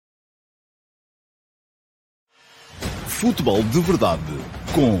Futebol de Verdade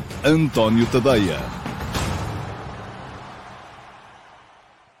com António Tadeia.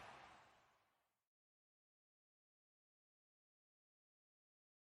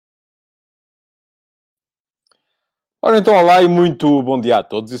 Ora então, olá e muito bom dia a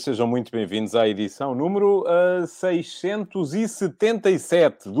todos e sejam muito bem-vindos à edição número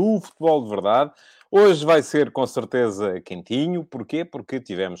 677 do Futebol de Verdade. Hoje vai ser com certeza quentinho. Porquê? Porque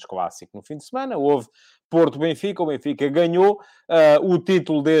tivemos clássico no fim de semana. Houve Porto-Benfica, o Benfica ganhou. O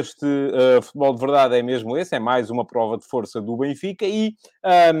título deste Futebol de Verdade é mesmo esse, é mais uma prova de força do Benfica. E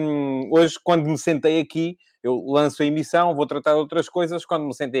hoje, quando me sentei aqui, eu lanço a emissão, vou tratar de outras coisas. Quando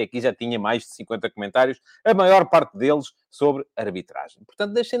me sentei aqui já tinha mais de 50 comentários, a maior parte deles sobre arbitragem.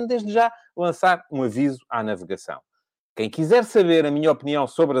 Portanto, deixem-me desde já lançar um aviso à navegação. Quem quiser saber a minha opinião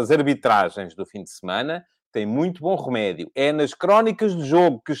sobre as arbitragens do fim de semana, tem muito bom remédio. É nas crónicas de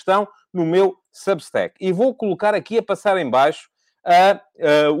jogo que estão no meu Substack. E vou colocar aqui a passar em baixo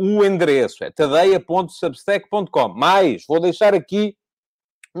o endereço. É tadeia.substack.com. Mais, vou deixar aqui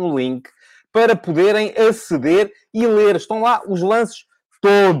um link para poderem aceder e ler. Estão lá os lances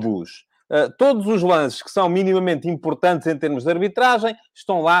todos. Todos os lances que são minimamente importantes em termos de arbitragem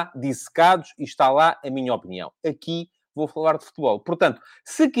estão lá dissecados e está lá a minha opinião. Aqui vou falar de futebol. Portanto,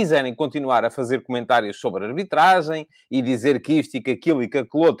 se quiserem continuar a fazer comentários sobre arbitragem e dizer que isto e que aquilo e que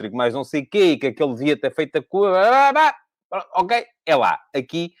aquele outro e que mais não sei o quê e que aquele devia ter feito a coisa... Ok, é lá.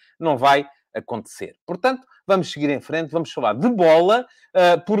 Aqui não vai acontecer. Portanto, vamos seguir em frente, vamos falar de bola,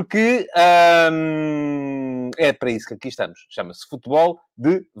 porque é para isso que aqui estamos. Chama-se futebol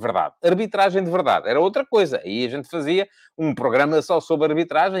de verdade. Arbitragem de verdade. Era outra coisa. Aí a gente fazia um programa só sobre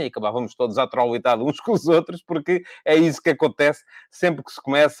arbitragem e acabávamos todos a traulitar uns com os outros, porque é isso que acontece sempre que se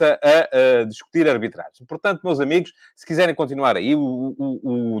começa a discutir arbitragem. Portanto, meus amigos, se quiserem continuar aí,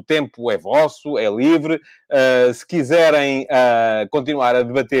 o tempo é vosso, é livre. Se quiserem continuar a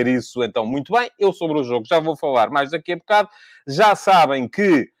debater isso, então muito bem. Eu sobre o jogo já vou falar mais daqui a bocado. Já sabem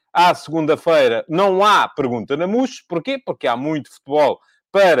que à segunda-feira não há pergunta na MUS. Porquê? Porque há muito futebol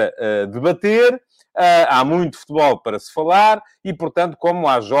para debater, há muito futebol para se falar e, portanto, como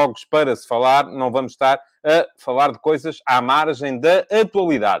há jogos para se falar, não vamos estar a falar de coisas à margem da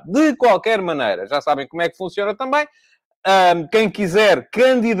atualidade. De qualquer maneira, já sabem como é que funciona também. Quem quiser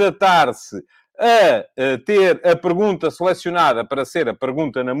candidatar-se a ter a pergunta selecionada para ser a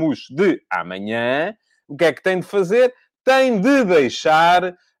pergunta na MUS de amanhã, o que é que tem de fazer? Tem de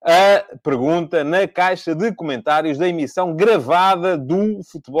deixar a pergunta na caixa de comentários da emissão gravada do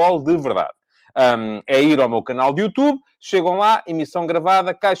Futebol de Verdade. É ir ao meu canal de YouTube, chegam lá, emissão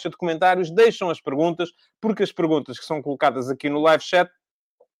gravada, caixa de comentários, deixam as perguntas, porque as perguntas que são colocadas aqui no live chat,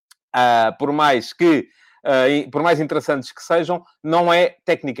 por mais interessantes que sejam, não é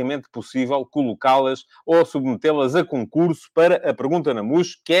tecnicamente possível colocá-las ou submetê-las a concurso para a pergunta na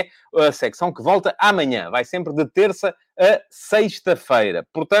MUS, que é a secção que volta amanhã. Vai sempre de terça a sexta-feira.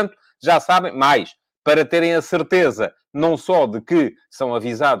 Portanto, já sabem, mais, para terem a certeza não só de que são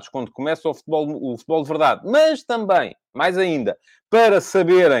avisados quando começa o futebol de verdade, mas também, mais ainda, para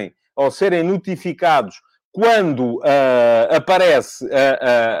saberem ou serem notificados quando aparece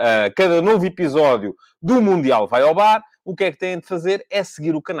cada novo episódio do Mundial Vai ao Bar, o que é que têm de fazer é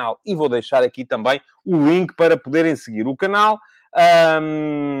seguir o canal. E vou deixar aqui também o link para poderem seguir o canal,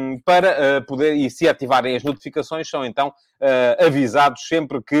 para poder, e se ativarem as notificações, são então avisados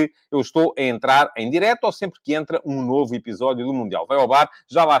sempre que eu estou a entrar em direto ou sempre que entra um novo episódio do Mundial Vai ao Bar.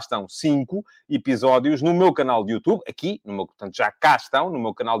 Já lá estão 5 episódios no meu canal de YouTube, portanto já cá estão no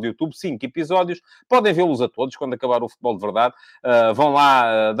meu canal de YouTube, 5 episódios. Podem vê-los a todos quando acabar o Futebol de Verdade. Vão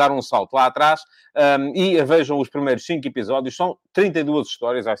lá dar um salto lá atrás e vejam os primeiros 5 episódios. São 32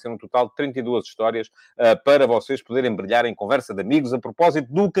 histórias, vai ser um total de 32 histórias para vocês poderem brilhar em conversa de amigos a propósito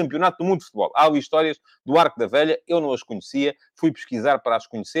do Campeonato do Mundo de Futebol. Há histórias do Arco da Velha, eu não as conhecia, fui pesquisar para as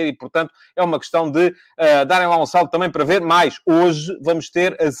conhecer e, portanto, é uma questão de darem lá um salto também para ver mais. Hoje vamos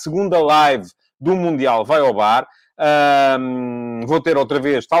ter a segunda live do Mundial Vai ao Bar. Vou ter outra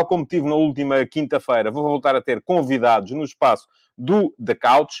vez, tal como tive na última quinta-feira, vou voltar a ter convidados no espaço do The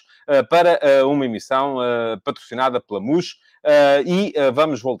Couch para uma emissão patrocinada pela MUS e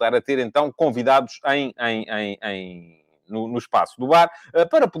vamos voltar a ter então convidados no espaço do bar,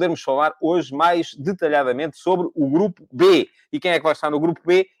 para podermos falar hoje mais detalhadamente sobre o Grupo B. E quem é que vai estar no Grupo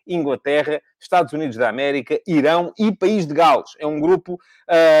B? Inglaterra, Estados Unidos da América, Irão e País de Gales. É um grupo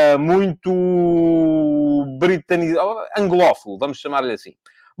muito anglófono, vamos chamar-lhe assim.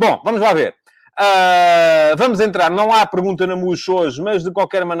 Bom, vamos lá ver. Vamos entrar, não há pergunta na MUS hoje, mas de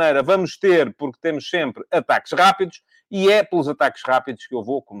qualquer maneira vamos ter, porque temos sempre ataques rápidos, e é pelos ataques rápidos que eu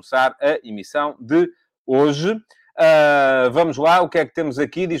vou começar a emissão de hoje. Vamos lá, o que é que temos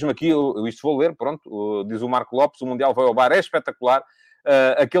aqui? Diz-me aqui, isto vou ler, pronto. Diz o Marco Lopes, o Mundial vai ao bar, é espetacular.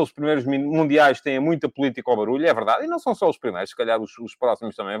 Aqueles primeiros mundiais têm muita política ao barulho, é verdade. E não são só os primeiros, se calhar os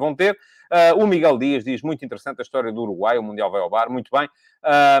próximos também vão ter. O Miguel Dias diz, muito interessante a história do Uruguai, o Mundial vai ao bar, muito bem.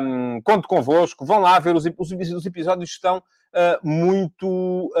 Conto convosco, vão lá ver, os episódios estão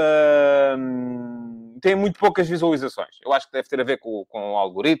muito... têm muito poucas visualizações. Eu acho que deve ter a ver com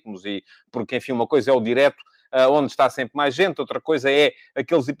algoritmos e... Porque, enfim, uma coisa é o direto, onde está sempre mais gente. Outra coisa é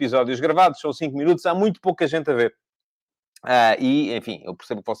aqueles episódios gravados, são 5 minutos, há muito pouca gente a ver. E, enfim, eu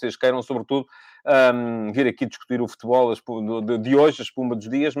percebo que vocês queiram, sobretudo, vir aqui discutir o futebol de hoje, a espuma dos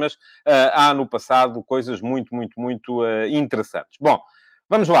dias, mas há no passado coisas muito, muito, muito interessantes. Bom,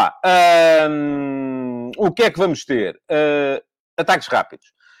 vamos lá. O que é que vamos ter? Ataques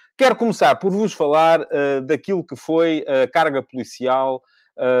rápidos. Quero começar por vos falar daquilo que foi a carga policial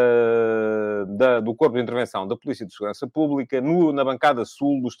do Corpo de Intervenção da Polícia de Segurança Pública na bancada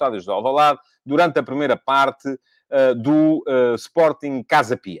sul do estádio de Alvalade, durante a primeira parte do Sporting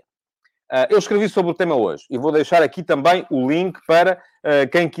Casa Pia. Eu escrevi sobre o tema hoje e vou deixar aqui também o link para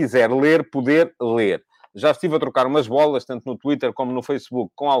quem quiser ler, poder ler. Já estive a trocar umas bolas, tanto no Twitter como no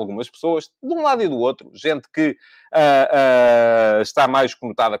Facebook, com algumas pessoas, de um lado e do outro. Gente que está mais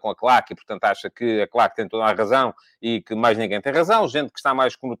conotada com a claque e, portanto, acha que a claque tem toda a razão e que mais ninguém tem razão. Gente que está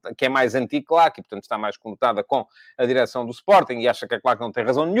que é mais anti-claque e, portanto, está mais conotada com a direção do Sporting e acha que a claque não tem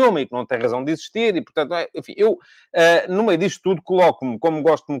razão nenhuma e que não tem razão de existir. E, portanto, enfim, eu, no meio disto tudo, coloco-me, como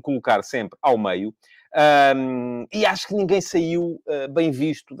gosto de me colocar sempre, ao meio. E acho que ninguém saiu bem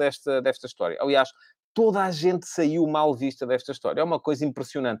visto desta história. Aliás, toda a gente saiu mal vista desta história. É uma coisa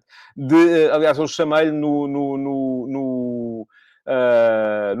impressionante. Aliás, eu chamei-lhe no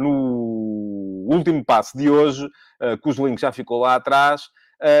último passo de hoje, cujo link já ficou lá atrás,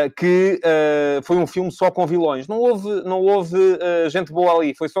 que foi um filme só com vilões. Não houve gente boa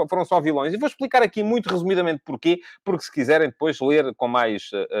ali. Foram só vilões. E vou explicar aqui muito resumidamente porquê. Porque se quiserem depois ler com mais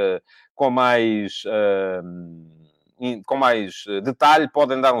detalhe,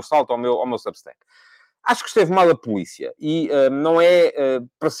 podem dar um salto ao meu Substack. Acho que esteve mal a polícia e não é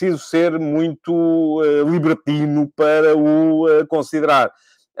preciso ser muito libertino para o considerar.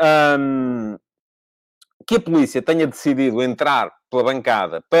 Que a polícia tenha decidido entrar pela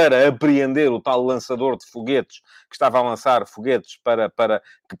bancada para apreender o tal lançador de foguetes que estava a lançar foguetes para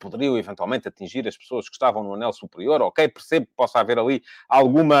que poderiam eventualmente atingir as pessoas que estavam no anel superior. Ok, percebo que possa haver ali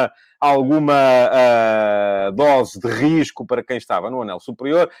alguma dose de risco para quem estava no anel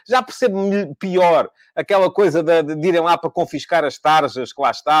superior. Já percebo pior aquela coisa de irem lá para confiscar as tarjas que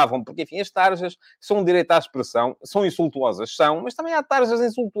lá estavam, porque, enfim, as tarjas são um direito à expressão, são insultuosas, mas também há tarjas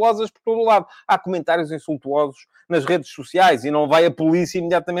insultuosas por todo o lado. Há comentários insultuosos nas redes sociais e não vai a polícia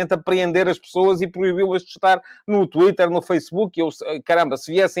imediatamente apreender as pessoas e proibi-las de estar no Twitter, no Facebook. Caramba,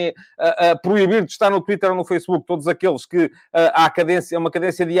 se viessem a proibir de estar no Twitter ou no Facebook todos aqueles que há uma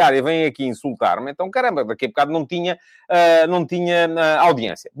cadência diária vêm aqui insultar-me, então, caramba, daqui a bocado não tinha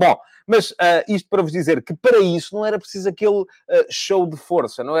audiência. Bom, mas isto para vos dizer que para isso não era preciso aquele show de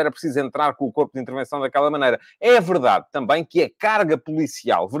força, não era preciso entrar com o corpo de intervenção daquela maneira. É verdade também que a carga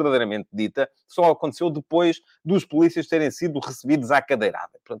policial verdadeiramente dita só aconteceu depois dos polícias terem sido recebidos à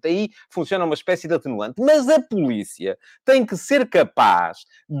cadeirada. Portanto, aí funciona uma espécie de atenuante. Mas a polícia tem que ser capaz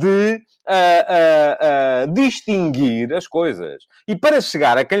de distinguir as coisas. E para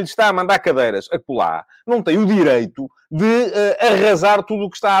chegar a quem lhe está a mandar cadeiras acolá, não tem o direito de arrasar tudo o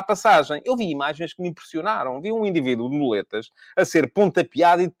que está à passagem. Eu vi imagens que me impressionaram. Vi um indivíduo de muletas a ser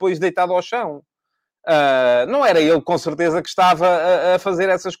pontapeado e depois deitado ao chão. Não era ele, com certeza, que estava a fazer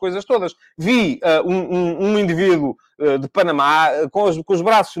essas coisas todas. Vi um indivíduo de Panamá com os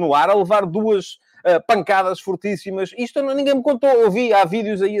braços no ar a levar duas pancadas fortíssimas. Isto ninguém me contou. Há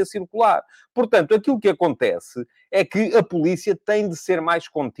vídeos aí a circular. Portanto, aquilo que acontece é que a polícia tem de ser mais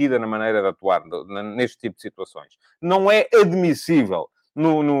contida na maneira de atuar neste tipo de situações. Não é admissível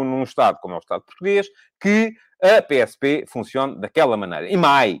num Estado como é o Estado português que a PSP funcione daquela maneira. E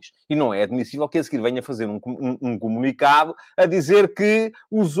mais, e não é admissível que a seguir venha fazer um comunicado a dizer que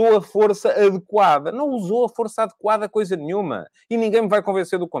usou a força adequada. Não usou a força adequada coisa nenhuma. E ninguém me vai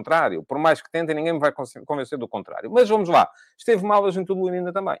convencer do contrário. Por mais que tentem, ninguém me vai convencer do contrário. Mas vamos lá. Esteve mal a gente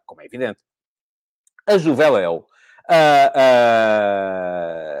ainda também, como é evidente. A Juveléu,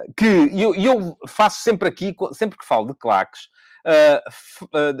 que eu faço sempre aqui, sempre que falo de claques,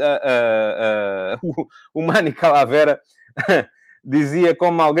 o Mani Calavera dizia,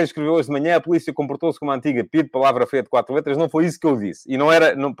 como alguém escreveu hoje de manhã, a polícia comportou-se como a antiga PID, palavra feia de 4 letras. Não foi isso que eu disse. E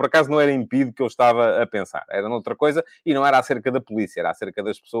por acaso não era em PID que eu estava a pensar. Era noutra coisa e não era acerca da polícia. Era acerca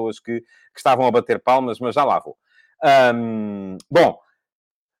das pessoas que estavam a bater palmas, mas já lá vou. Bom,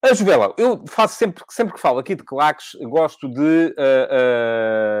 a Jovela, eu faço sempre que falo aqui de claques, gosto de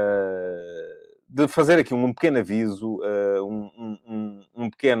fazer aqui um pequeno aviso, um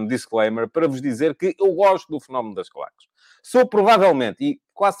pequeno disclaimer, para vos dizer que eu gosto do fenómeno das claques. Sou provavelmente, e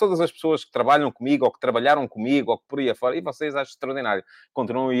quase todas as pessoas que trabalham comigo, ou que trabalharam comigo, ou que por aí afora, e vocês acham extraordinário,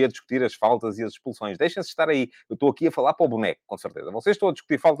 continuam aí a discutir as faltas e as expulsões. Deixem-se estar aí. Eu estou aqui a falar para o boneco, com certeza. Vocês estão a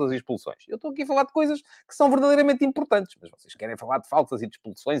discutir faltas e expulsões. Eu estou aqui a falar de coisas que são verdadeiramente importantes. Mas vocês querem falar de faltas e de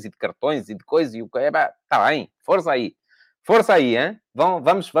expulsões e de cartões e de coisas e o que é... Está bem, força aí. Força aí, hein?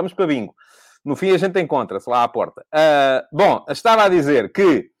 Vamos para bingo. No fim a gente encontra-se lá à porta. Bom, estava a dizer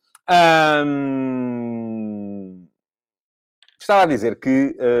que... Estava a dizer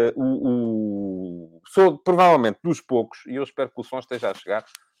que sou provavelmente dos poucos, e eu espero que o som esteja a chegar.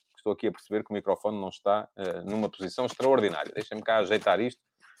 Estou aqui a perceber que o microfone não está numa posição extraordinária. Deixem-me cá ajeitar isto,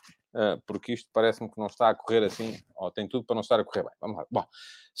 porque isto parece-me que não está a correr assim, ou tem tudo para não estar a correr bem. Vamos lá. Bom,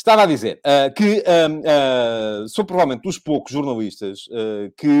 estava a dizer que sou provavelmente dos poucos jornalistas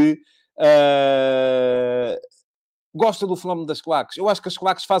que gosta do fenómeno das claques. Eu acho que as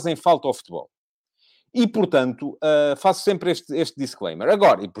claques fazem falta ao futebol. E, portanto, faço sempre este disclaimer.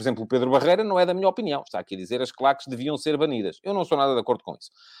 Agora, e, por exemplo, o Pedro Barreira não é da minha opinião. Está aqui a dizer que as claques deviam ser banidas. Eu não sou nada de acordo com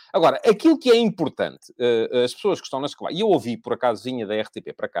isso. Agora, aquilo que é importante, as pessoas que estão nas claques... E eu ouvi, por acaso, vinha da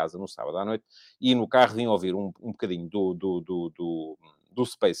RTP para casa no sábado à noite, e no carro vim ouvir um bocadinho do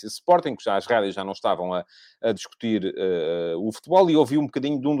Space Sporting, que já as rádios já não estavam a discutir o futebol, e ouvi um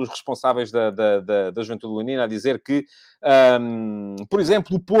bocadinho de um dos responsáveis da Juventude Leonina a dizer que, por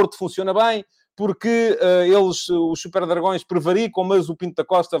exemplo, o Porto funciona bem, porque eles, os Super Dragões, prevaricam, mas o Pinto da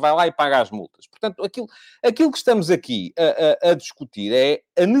Costa vai lá e paga as multas. Portanto, aquilo que estamos aqui a discutir é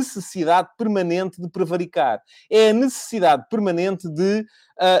a necessidade permanente de prevaricar. É a necessidade permanente de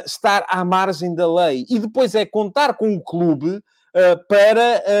estar à margem da lei. E depois é contar com o clube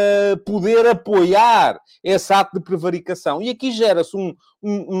para poder apoiar esse ato de prevaricação. E aqui gera-se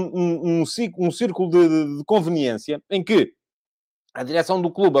um círculo de conveniência em que a direção do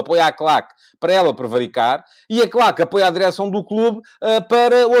clube apoia a claque para ela prevaricar e a claque apoia a direção do clube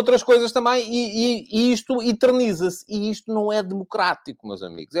para outras coisas também e isto eterniza-se. E isto não é democrático, meus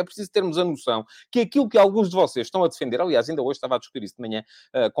amigos. É preciso termos a noção que aquilo que alguns de vocês estão a defender, aliás, ainda hoje estava a discutir isso de manhã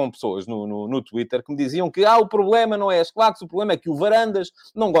com pessoas no Twitter que me diziam que o problema não é as claques, o problema é que o Varandas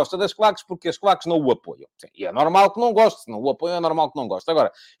não gosta das claques porque as claques não o apoiam. Sim, e é normal que não goste, se não o apoiam é normal que não goste.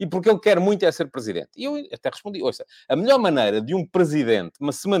 Agora, e porque ele quer muito é ser presidente? E eu até respondi, ouça, a melhor maneira de um presidente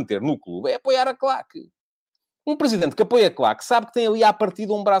se manter no clube é apoiar a claque. Um presidente que apoia a claque sabe que tem ali à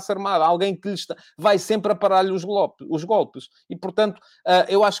partida um braço armado, alguém que vai sempre a parar-lhe os golpes. E, portanto,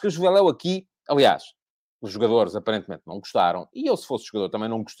 eu acho que a Joveléu aqui, aliás, os jogadores aparentemente não gostaram, e eu, se fosse jogador, também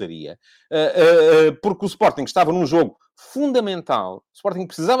não gostaria, porque o Sporting estava num jogo fundamental, o Sporting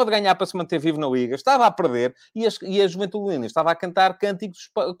precisava de ganhar para se manter vivo na Liga, estava a perder, e a Juventude Leonina estava a cantar cânticos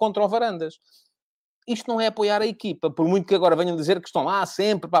contra o Varandas. Isto não é apoiar a equipa, por muito que agora venham dizer que estão lá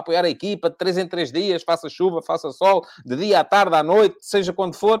sempre para apoiar a equipa, de 3 em 3 dias, faça chuva, faça sol, de dia à tarde, à noite, seja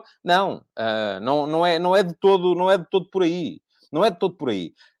quando for. Não, não é de todo por aí. Não é de todo por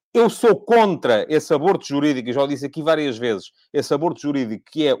aí. Eu sou contra esse aborto jurídico, e já o disse aqui várias vezes, esse aborto jurídico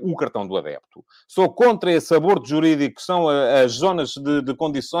que é o cartão do adepto. Sou contra esse aborto jurídico que são as zonas de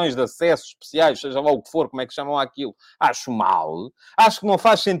condições de acesso especiais, seja lá o que for, como é que chamam aquilo. Acho mal. Acho que não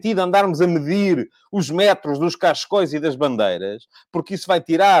faz sentido andarmos a medir os metros dos cascóis e das bandeiras, porque isso vai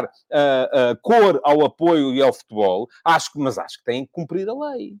tirar cor ao apoio e ao futebol. Mas acho que têm que cumprir a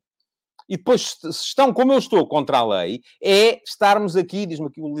lei. E depois, se estão como eu estou contra a lei, é estarmos aqui, diz-me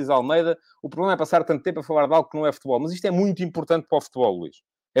aqui o Luís Almeida, o problema é passar tanto tempo a falar de algo que não é futebol. Mas isto é muito importante para o futebol, Luís.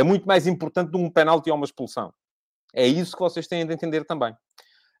 É muito mais importante de um penalti ou uma expulsão. É isso que vocês têm de entender também.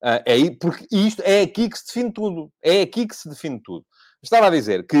 Porque isto é aqui que se define tudo. É aqui que se define tudo. Estava a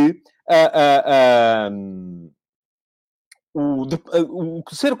dizer que o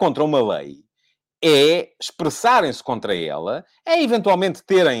ser contra uma lei é expressarem-se contra ela, é eventualmente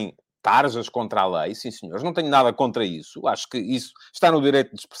terem tarjas contra a lei, sim senhores, não tenho nada contra isso, acho que isso está no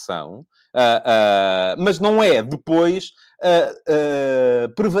direito de expressão, mas não é depois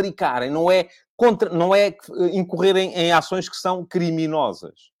prevaricarem, não é incorrerem em ações que são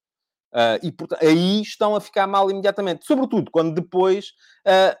criminosas. E portanto, aí estão a ficar mal imediatamente. Sobretudo quando depois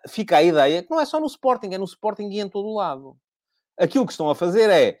fica a ideia que não é só no Sporting, é no Sporting e em todo o lado. Aquilo que estão a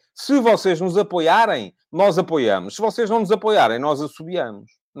fazer é, se vocês nos apoiarem, nós apoiamos. Se vocês não nos apoiarem, nós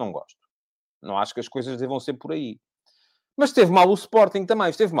assobiamos. Não gosto. Não acho que as coisas devam ser por aí. Mas esteve mal o Sporting também.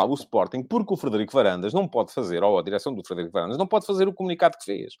 Esteve mal o Sporting porque o Frederico Varandas não pode fazer, ou a direção do Frederico Varandas, não pode fazer o comunicado que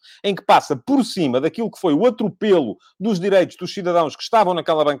fez. Em que passa por cima daquilo que foi o atropelo dos direitos dos cidadãos que estavam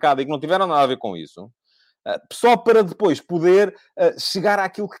naquela bancada e que não tiveram nada a ver com isso. Só para depois poder chegar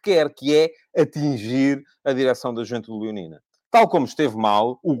àquilo que quer, que é atingir a direção da Juventude Leonina. Tal como esteve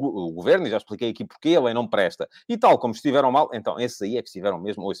mal o governo, e já expliquei aqui porque a lei não presta, e tal como estiveram mal, então esses aí é que estiveram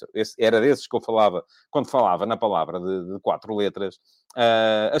mesmo, ouça, era desses que eu falava, quando falava na palavra de 4 letras,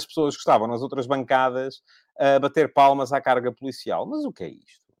 as pessoas que estavam nas outras bancadas a bater palmas à carga policial. Mas o que é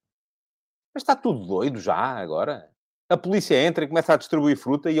isto? Mas está tudo doido já, agora? A polícia entra e começa a distribuir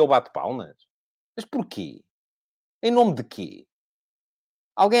fruta e eu bato palmas? Mas porquê? Em nome de quê?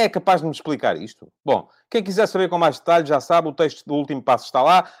 Alguém é capaz de me explicar isto? Bom, quem quiser saber com mais detalhes já sabe, o texto do último passo está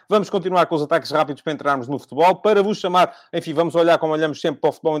lá. Vamos continuar com os ataques rápidos para entrarmos no futebol. Para vos chamar, enfim, vamos olhar como olhamos sempre para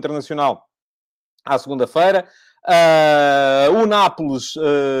o futebol internacional à segunda-feira. O Nápoles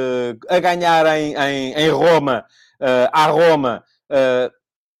a ganhar em Roma, à Roma.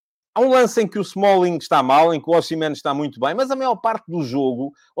 Há um lance em que o Smalling está mal, em que o Osimhen está muito bem, mas a maior parte do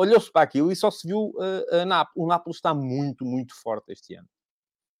jogo olhou-se para aquilo e só se viu o Nápoles está muito, muito forte este ano.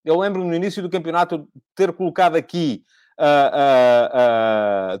 Eu lembro no início do campeonato ter colocado aqui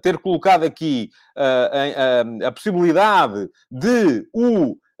a possibilidade de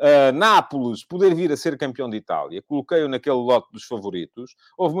o Nápoles poder vir a ser campeão de Itália. Coloquei-o naquele lote dos favoritos.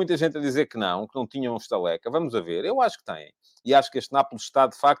 Houve muita gente a dizer que não tinham um estaleca. Vamos a ver. Eu acho que têm. E acho que este Nápoles está,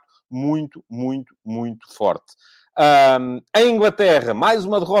 de facto, muito, muito, muito forte. Em Inglaterra, mais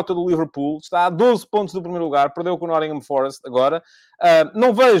uma derrota do Liverpool. Está a 12 pontos do primeiro lugar. Perdeu com o Nottingham Forest agora.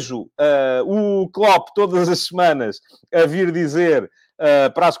 Não vejo o Klopp todas as semanas a vir dizer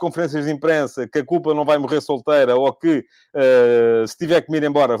para as conferências de imprensa que a culpa não vai morrer solteira ou que se tiver que me ir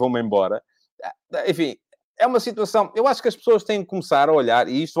embora, vão-me embora. Enfim, é uma situação... Eu acho que as pessoas têm que começar a olhar,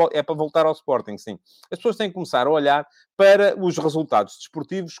 e isto é para voltar ao Sporting, sim. As pessoas têm que começar a olhar para os resultados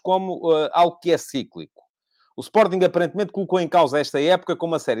desportivos como algo que é cíclico. O Sporting, aparentemente, colocou em causa esta época com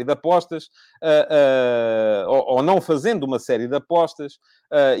uma série de apostas, ou não fazendo uma série de apostas,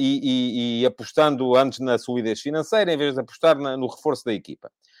 e apostando antes na solidez financeira, em vez de apostar no reforço da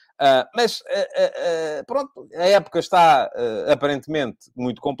equipa. Mas, pronto, a época está, aparentemente,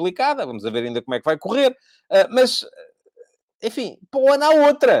 muito complicada. Vamos ver ainda como é que vai correr. Mas, enfim, para o ano há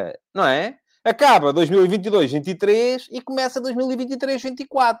outra, não é? Acaba 2022-23 e começa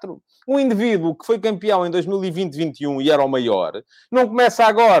 2023-24. Um indivíduo que foi campeão em 2020-21 e era o maior, não começa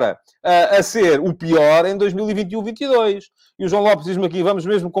agora a ser o pior em 2021-22. E o João Lopes diz-me aqui, vamos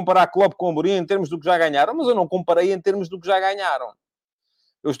mesmo comparar Klopp com o Amorim em termos do que já ganharam. Mas eu não comparei em termos do que já ganharam.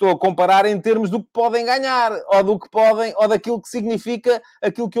 Eu estou a comparar em termos do que podem ganhar, ou do que podem, ou daquilo que significa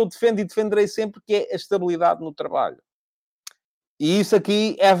aquilo que eu defendo e defenderei sempre, que é a estabilidade no trabalho. E isso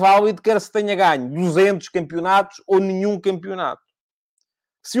aqui é válido, quer se tenha ganho 200 campeonatos ou nenhum campeonato.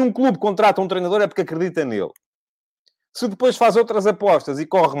 Se um clube contrata um treinador é porque acredita nele. Se depois faz outras apostas e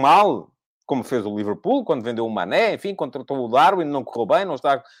corre mal, como fez o Liverpool, quando vendeu o Mané, enfim, contratou o Darwin, não correu bem,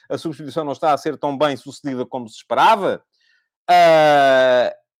 a substituição não está a ser tão bem sucedida como se esperava,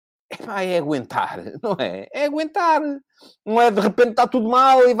 é aguentar, não é? É aguentar. Não é de repente está tudo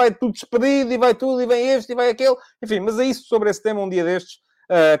mal e vai tudo despedido e vai tudo e vem este e vai aquele. Enfim, mas é isso, sobre esse tema, um dia destes,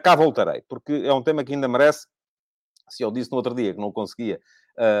 cá voltarei. Porque é um tema que ainda merece. Se eu disse no outro dia que não conseguia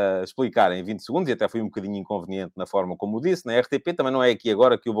explicar em 20 segundos, e até fui um bocadinho inconveniente na forma como o disse, na RTP, também não é aqui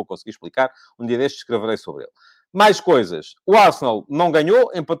agora que eu vou conseguir explicar. Um dia destes escreverei sobre ele. Mais coisas. O Arsenal não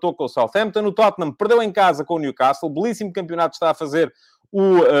ganhou, empatou com o Southampton. O Tottenham perdeu em casa com o Newcastle. Belíssimo campeonato está a fazer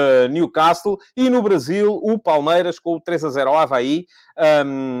o Newcastle. E no Brasil, o Palmeiras, com o 3-0 ao Avaí,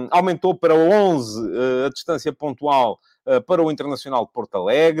 aumentou para 11 a distância pontual para o Internacional de Porto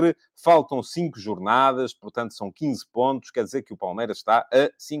Alegre. Faltam 5 jornadas, portanto são 15 pontos. Quer dizer que o Palmeiras está a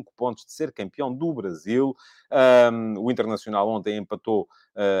 5 pontos de ser campeão do Brasil. O Internacional ontem empatou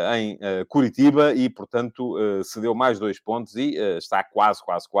em Curitiba e, portanto, cedeu mais 2 pontos e está quase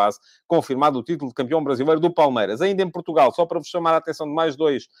confirmado o título de campeão brasileiro do Palmeiras. Ainda em Portugal, só para vos chamar a atenção de mais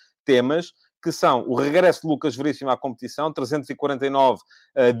 2 temas, que são o regresso de Lucas Veríssimo à competição, 349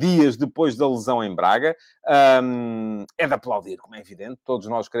 dias depois da lesão em Braga. É de aplaudir, como é evidente. Todos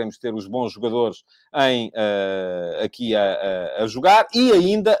nós queremos ter os bons jogadores aqui a jogar. E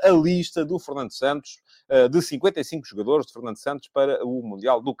ainda a lista do Fernando Santos, de 55 jogadores de Fernando Santos para o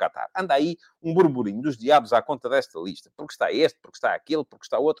Mundial do Qatar. Anda aí um burburinho dos diabos à conta desta lista. Porque está este, porque está aquele, porque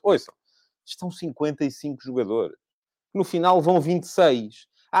está outro. Ouçam, estão 55 jogadores. No final vão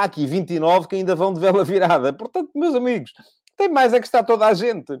 26. Há aqui 29 que ainda vão de vela virada. Portanto, meus amigos, tem mais é que está toda a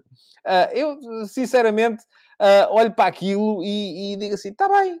gente. Eu, sinceramente, olho para aquilo e digo assim, está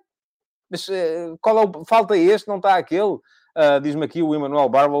bem, mas qual é o... Falta este, não está aquele? Diz-me aqui o Emanuel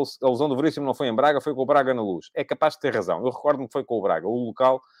Barros, a lesão do Veríssimo não foi em Braga, foi com o Braga na Luz. É capaz de ter razão. Eu recordo-me que foi com o Braga. O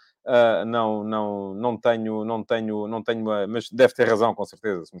local, mas deve ter razão, com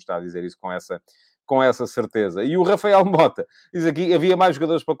certeza, se me está a dizer isso com essa certeza. E o Rafael Mota diz aqui, havia mais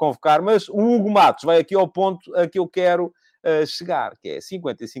jogadores para convocar, mas o Hugo Matos vai aqui ao ponto a que eu quero chegar, que é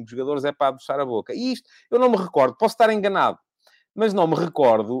 55 jogadores é para adoçar a boca. E isto, eu não me recordo, posso estar enganado, mas não me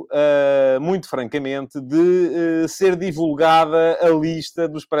recordo, muito francamente, de ser divulgada a lista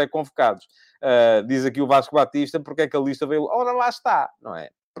dos pré-convocados. Diz aqui o Vasco Batista, porque é que a lista veio... Ora, lá está, não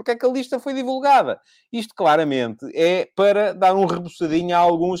é? Porque é que a lista foi divulgada? Isto, claramente, é para dar um reboçadinho a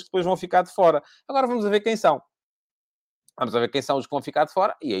alguns que depois vão ficar de fora. Agora vamos a ver quem são. Vamos a ver quem são os que vão ficar de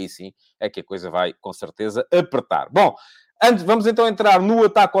fora, e aí sim é que a coisa vai, com certeza, apertar. Bom, vamos então entrar no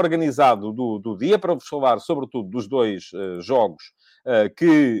ataque organizado do dia, para vos falar, sobretudo, dos dois jogos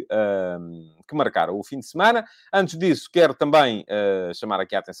que marcaram o fim de semana. Antes disso, quero também chamar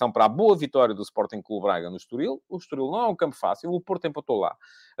aqui a atenção para a boa vitória do Sporting Clube Braga no Estoril. O Estoril não é um campo fácil, o Porto empatou lá.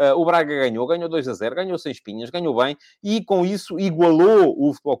 O Braga ganhou 2-0, ganhou sem espinhas, ganhou bem, e com isso igualou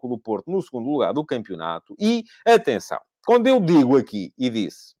o Futebol Clube do Porto no segundo lugar do campeonato. E, atenção, quando eu digo aqui, e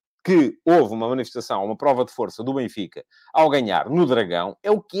disse que houve uma manifestação, uma prova de força do Benfica ao ganhar no Dragão, é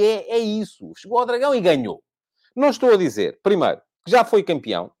o que é isso. Chegou ao Dragão e ganhou. Não estou a dizer, primeiro, que já foi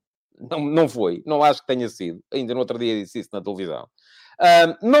campeão. Não foi. Não acho que tenha sido. Ainda no outro dia disse isso na televisão.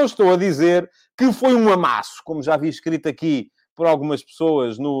 Não estou a dizer que foi um amasso, como já vi escrito aqui por algumas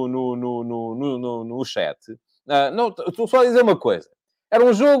pessoas no chat. Não, estou só a dizer uma coisa. Era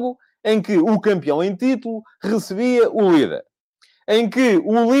um jogo em que o campeão em título recebia o líder. Em que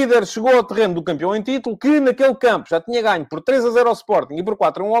o líder chegou ao terreno do campeão em título, que naquele campo já tinha ganho por 3-0 ao Sporting e por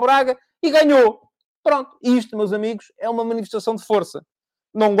 4-1 ao Braga, e ganhou. Pronto. Isto, meus amigos, é uma manifestação de força.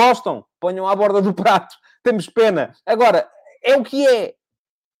 Não gostam? Ponham à borda do prato. Temos pena. Agora, é o que é.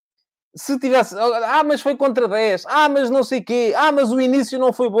 Se tivesse... mas foi contra 10. Mas não sei quê. Mas o início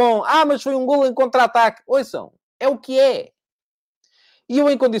não foi bom. Mas foi um golo em contra-ataque. Ouçam. É o que é. E eu,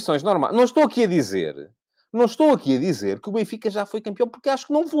 em condições normais... Não estou aqui a dizer que o Benfica já foi campeão, porque acho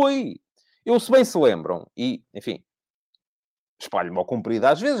que não foi. Eu, se bem se lembram, e, enfim, espalho-me ao comprido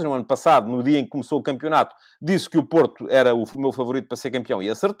às vezes, no ano passado, no dia em que começou o campeonato, disse que o Porto era o meu favorito para ser campeão e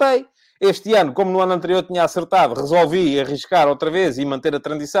acertei. Este ano, como no ano anterior tinha acertado, resolvi arriscar outra vez e manter a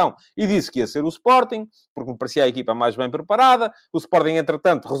tradição e disse que ia ser o Sporting, porque me parecia a equipa mais bem preparada. O Sporting,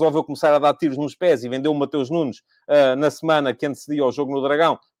 entretanto, resolveu começar a dar tiros nos pés e vendeu o Mateus Nunes na semana que antecedia o jogo no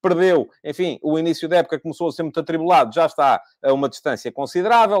Dragão. Perdeu. Enfim, o início da época começou a ser muito atribulado, já está a uma distância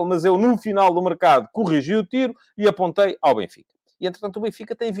considerável, mas eu, no final do mercado, corrigi o tiro e apontei ao Benfica. E, entretanto, o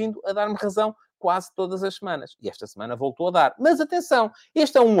Benfica tem vindo a dar-me razão quase todas as semanas. E esta semana voltou a dar. Mas, atenção,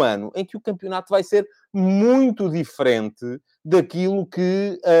 este é um ano em que o campeonato vai ser muito diferente daquilo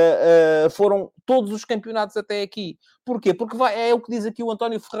que foram todos os campeonatos até aqui. Porquê? Porque é o que diz aqui o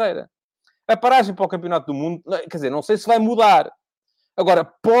António Ferreira. A paragem para o Campeonato do Mundo, quer dizer, não sei se vai mudar. Agora,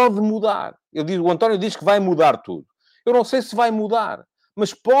 pode mudar. O António diz que vai mudar tudo. Eu não sei se vai mudar,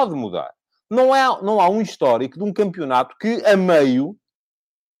 mas pode mudar. Não há um histórico de um campeonato que, a meio,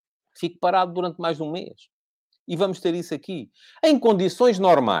 fique parado durante mais de um mês. E vamos ter isso aqui. Em condições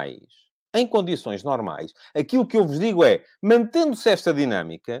normais, aquilo que eu vos digo é, mantendo-se esta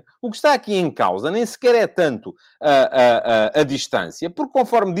dinâmica, o que está aqui em causa nem sequer é tanto a distância, porque,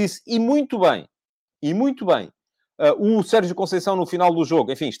 conforme disse, e muito bem, o Sérgio Conceição, no final do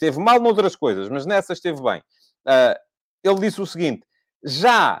jogo, enfim, esteve mal noutras coisas, mas nessa esteve bem. Ele disse o seguinte: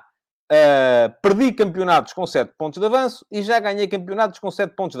 já perdi campeonatos com 7 pontos de avanço e já ganhei campeonatos com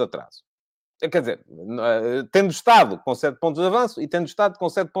 7 pontos de atraso. Quer dizer, tendo estado com 7 pontos de avanço e tendo estado com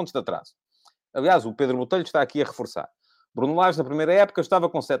 7 pontos de atraso. Aliás, o Pedro Botelho está aqui a reforçar. Bruno Lage, na primeira época, estava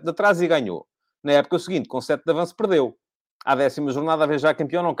com 7 de atraso e ganhou. Na época seguinte, com 7 de avanço, perdeu. À 10ª jornada, a vez já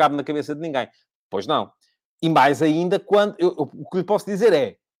campeão, não cabe na cabeça de ninguém. Pois não. E mais ainda, quando... o que lhe posso dizer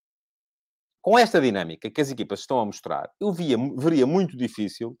é, com esta dinâmica que as equipas estão a mostrar, eu veria muito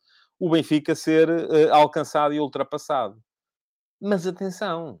difícil o Benfica ser alcançado e ultrapassado. Mas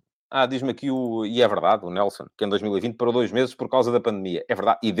atenção. Diz-me aqui e é verdade, o Nelson, que em 2020 parou 2 meses por causa da pandemia. É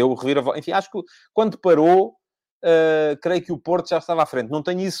verdade. E deu o reviravolta. Enfim, acho que quando parou, creio que o Porto já estava à frente. Não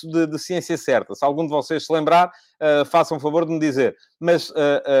tenho isso de ciência certa. Se algum de vocês se lembrar, façam favor de me dizer. Mas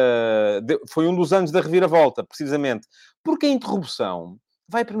foi um dos anos da reviravolta, precisamente. Porque a interrupção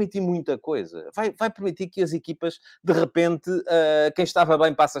vai permitir muita coisa. Vai permitir que as equipas, de repente, quem estava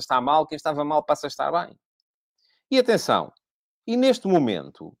bem passa a estar mal, quem estava mal passa a estar bem. E atenção, e neste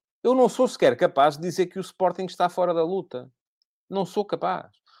momento, Eu não sou sequer capaz de dizer que o Sporting está fora da luta. Não sou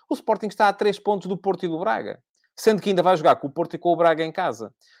capaz. O Sporting está a 3 pontos do Porto e do Braga. Sendo que ainda vai jogar com o Porto e com o Braga em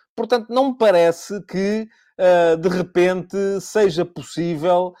casa. Portanto, não me parece que, de repente, seja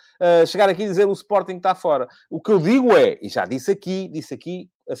possível chegar aqui e dizer o Sporting está fora. O que eu digo é, e já disse aqui,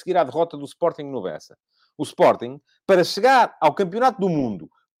 a seguir à derrota do Sporting no Bessa, o Sporting, para chegar ao Campeonato do Mundo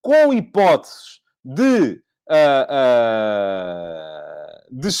com hipóteses de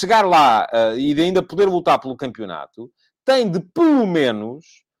chegar lá e de ainda poder lutar pelo campeonato, tem de, pelo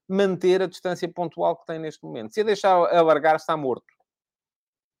menos, manter a distância pontual que tem neste momento. Se a deixar alargar, está morto.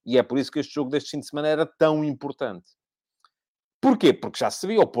 E é por isso que este jogo deste fim de semana era tão importante. Porquê? Porque já se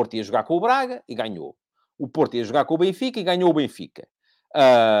sabia, o Porto ia jogar com o Braga e ganhou. O Porto ia jogar com o Benfica e ganhou o Benfica.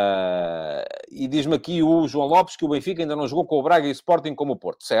 E diz-me aqui o João Lopes que o Benfica ainda não jogou com o Braga e o Sporting como o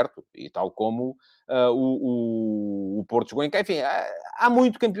Porto, certo? E tal como o Porto jogou em cá. Enfim, há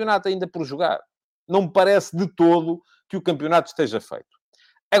muito campeonato ainda por jogar. Não me parece de todo que o campeonato esteja feito.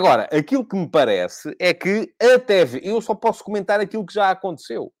 Agora, aquilo que me parece é que eu só posso comentar aquilo que já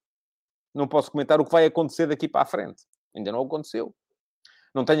aconteceu. Não posso comentar o que vai acontecer daqui para a frente. Ainda não aconteceu.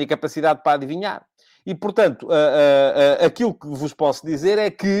 Não tenho a capacidade para adivinhar. E, portanto, aquilo que vos posso dizer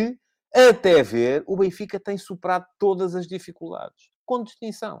é que, até ver, o Benfica tem superado todas as dificuldades. Com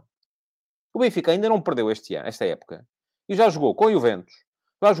distinção. O Benfica ainda não perdeu esta época. E já jogou com o Juventus.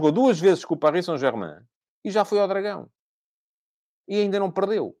 Já jogou 2 vezes com o Paris Saint-Germain. E já foi ao Dragão. E ainda não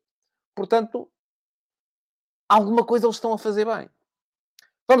perdeu. Portanto, alguma coisa eles estão a fazer bem.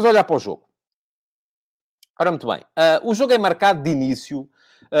 Vamos olhar para o jogo. Ora, muito bem. O jogo é marcado de início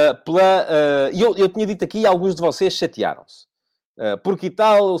eu tinha dito aqui, alguns de vocês chatearam-se. Porque e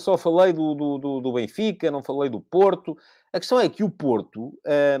tal, eu só falei do Benfica, não falei do Porto. A questão é que o Porto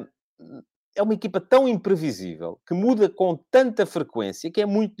é uma equipa tão imprevisível, que muda com tanta frequência, que é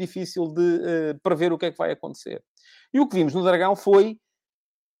muito difícil de prever o que é que vai acontecer. E o que vimos no Dragão foi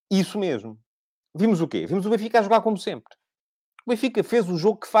isso mesmo. Vimos o quê? Vimos o Benfica a jogar como sempre. O Benfica fez o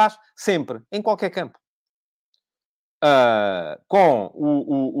jogo que faz sempre, em qualquer campo. Com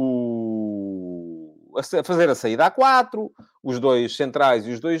a fazer a saída a 4, os 2 centrais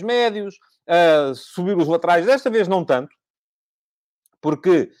e os 2 médios, subir os laterais, desta vez não tanto,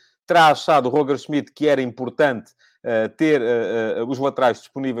 porque terá achado o Roger Schmidt que era importante ter os laterais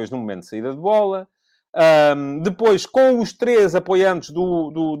disponíveis no momento de saída de bola. Depois, com os 3 apoiantes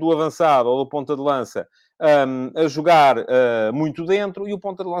do avançado ou do ponta de lança a jogar muito dentro e o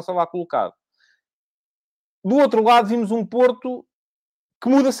ponta de lança lá colocado. Do outro lado, vimos um Porto que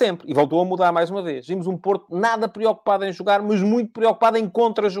muda sempre. E voltou a mudar mais uma vez. Vimos um Porto nada preocupado em jogar, mas muito preocupado em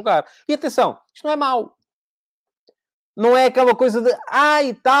contra-jogar. E atenção, isto não é mau. Não é aquela coisa de,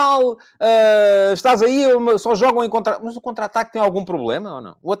 e tal, estás aí, só jogam em contra... Mas o contra-ataque tem algum problema ou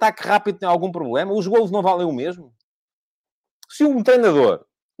não? O ataque rápido tem algum problema? Os golos não valem o mesmo? Se um treinador,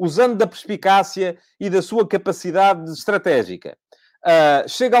 usando da perspicácia e da sua capacidade estratégica,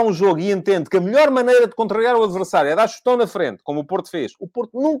 chega a um jogo e entende que a melhor maneira de contrariar o adversário é dar chutão na frente, como o Porto fez. O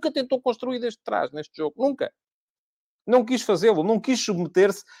Porto nunca tentou construir desde trás neste jogo. Nunca. Não quis fazê-lo. Não quis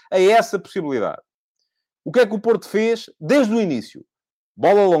submeter-se a essa possibilidade. O que é que o Porto fez desde o início?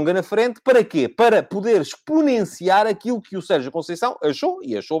 Bola longa na frente. Para quê? Para poder exponenciar aquilo que o Sérgio Conceição achou,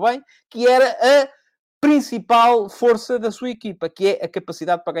 e achou bem, que era a principal força da sua equipa, que é a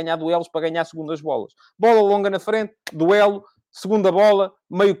capacidade para ganhar duelos, para ganhar segundas bolas. Bola longa na frente, duelo, segunda bola,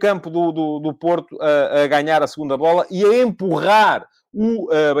 meio campo do Porto a ganhar a segunda bola e a empurrar o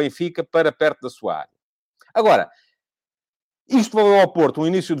Benfica para perto da sua área. Agora, isto valeu ao Porto um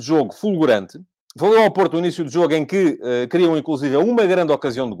início de jogo fulgurante. Valeu ao Porto um início de jogo em que criam, inclusive, uma grande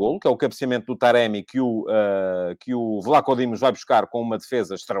ocasião de golo, que é o cabeceamento do Taremi, que o Vlaco Dimos vai buscar com uma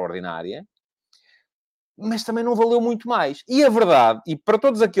defesa extraordinária. Mas também não valeu muito mais. E a verdade, e para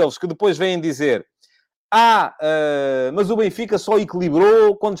todos aqueles que depois vêm dizer mas o Benfica só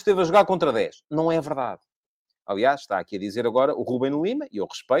equilibrou quando esteve a jogar contra 10. Não é verdade. Aliás, está aqui a dizer agora o Ruben Lima, e eu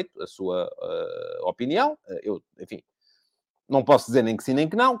respeito a sua opinião. Enfim, não posso dizer nem que sim nem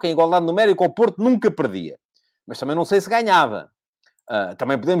que não, que em igualdade numérica o Porto nunca perdia. Mas também não sei se ganhava.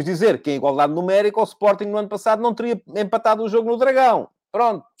 Também podemos dizer que em igualdade numérica o Sporting no ano passado não teria empatado o jogo no Dragão.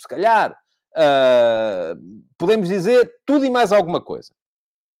 Pronto, se calhar. Podemos dizer tudo e mais alguma coisa.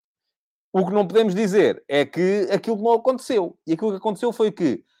 O que não podemos dizer é que aquilo não aconteceu. E aquilo que aconteceu foi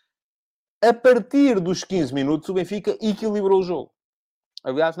que, a partir dos 15 minutos, o Benfica equilibrou o jogo.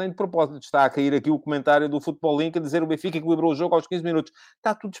 Aliás, nem de propósito está a cair aqui o comentário do Futebol Link a dizer que o Benfica equilibrou o jogo aos 15 minutos.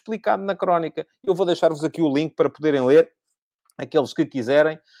 Está tudo explicado na crónica. Eu vou deixar-vos aqui o link para poderem ler, aqueles que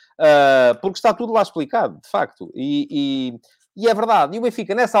quiserem, porque está tudo lá explicado, de facto. E é verdade. E o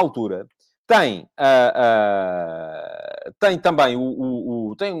Benfica, nessa altura, tem, tem também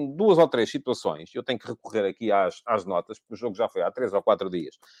tem 2 ou 3 situações. Eu tenho que recorrer aqui às notas, porque o jogo já foi há 3 ou 4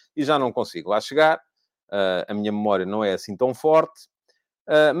 dias e já não consigo lá chegar. A minha memória não é assim tão forte.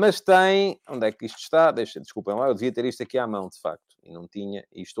 Mas tem... Onde é que isto está? Desculpem lá, eu devia ter isto aqui à mão, de facto. E não tinha,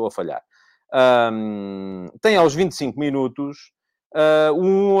 e estou a falhar. Tem aos 25 minutos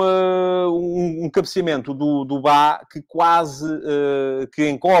um cabeceamento do Bá que quase que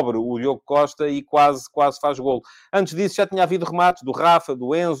encobre o Diogo Costa e quase faz golo. Antes disso já tinha havido remates do Rafa,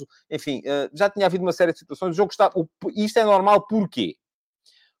 do Enzo, enfim, já tinha havido uma série de situações. O jogo está... Isto é normal porquê?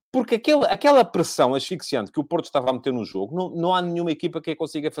 Porque aquela pressão asfixiante que o Porto estava a meter no jogo, não há nenhuma equipa que a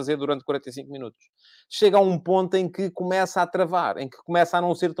consiga fazer durante 45 minutos. Chega a um ponto em que começa a travar, em que começa a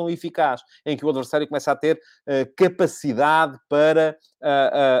não ser tão eficaz, em que o adversário começa a ter capacidade para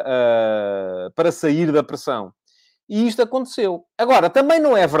sair da pressão. E isto aconteceu. Agora, também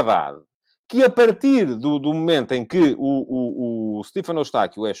não é verdade que a partir do momento em que o Stefano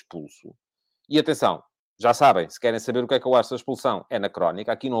Eustáquio é expulso, e atenção, já sabem, se querem saber o que é que eu acho da expulsão, é na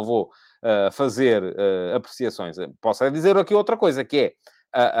crónica. Aqui não vou fazer apreciações. Posso dizer aqui outra coisa, que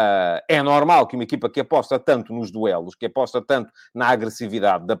é normal que uma equipa que aposta tanto nos duelos, que aposta tanto na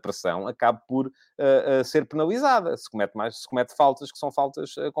agressividade da pressão, acabe por ser penalizada. Se comete faltas que são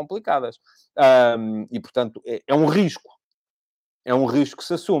faltas complicadas. E, portanto, é um risco. É um risco que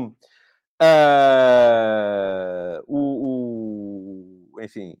se assume.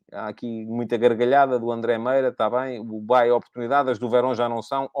 Enfim, há aqui muita gargalhada do André Meira, está bem. O Bahia é oportunidade, as do Verón já não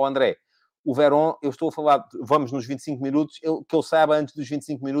são. André, o Verón, eu estou a falar, vamos nos 25 minutos, que eu saiba, antes dos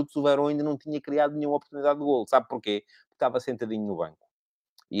 25 minutos, o Verón ainda não tinha criado nenhuma oportunidade de golo. Sabe porquê? Porque estava sentadinho no banco.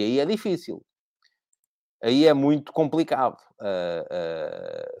 E aí é difícil. Aí é muito complicado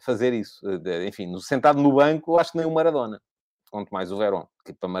fazer isso. Enfim, sentado no banco, acho que nem o Maradona. Quanto mais o Verón,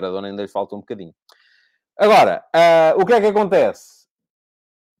 que para Maradona ainda lhe falta um bocadinho. Agora, o que é que acontece?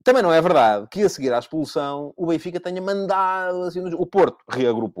 Também não é verdade que, a seguir à expulsão, o Benfica tenha mandado... Assim, o Porto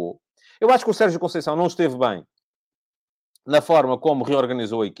reagrupou. Eu acho que o Sérgio Conceição não esteve bem na forma como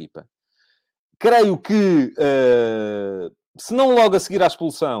reorganizou a equipa. Creio que, se não logo a seguir à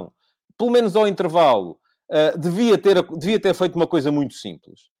expulsão, pelo menos ao intervalo, devia ter feito uma coisa muito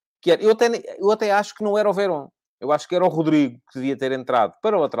simples. Que era, eu até acho que não era o Verón. Eu acho que era o Rodrigo que devia ter entrado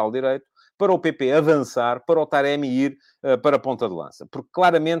para o lateral direito, para o PP avançar, para o Taremi ir para a ponta de lança. Porque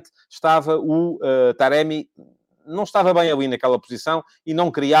claramente estava o Taremi... Não estava bem ali naquela posição e não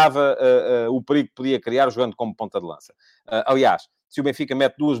criava o perigo que podia criar jogando como ponta de lança. Aliás, se o Benfica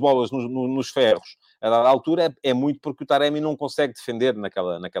mete 2 bolas nos ferros a dada altura, é muito porque o Taremi não consegue defender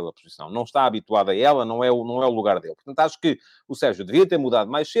naquela posição. Não está habituado a ela, não é o lugar dele. Portanto, acho que o Sérgio devia ter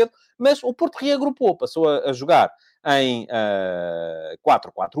mudado mais cedo, mas o Porto reagrupou, passou a jogar em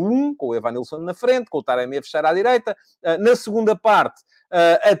 4-4-1, com o Evanilson na frente, com o Taremi a fechar à direita. Na segunda parte,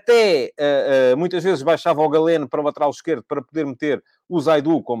 muitas vezes baixava o Galeno para o lateral esquerdo para poder meter o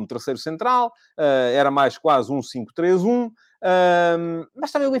Zaidu como terceiro central. Era mais quase um 5-3-1.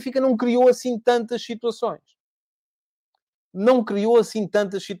 Mas também o Benfica não criou assim tantas situações. Não criou assim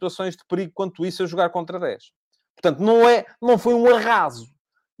tantas situações de perigo quanto isso a jogar contra 10. Portanto, não foi um arraso.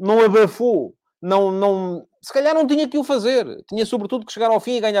 Não abafou. Se calhar não tinha que o fazer. Tinha, sobretudo, que chegar ao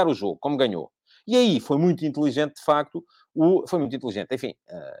fim e ganhar o jogo, como ganhou. E aí foi muito inteligente, de facto. Foi muito inteligente. Enfim,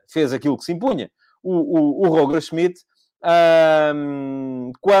 fez aquilo que se impunha. O Roger Schmidt,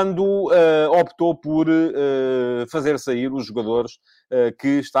 quando optou por fazer sair os jogadores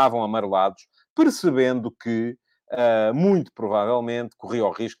que estavam amarelados, percebendo que, muito provavelmente, corria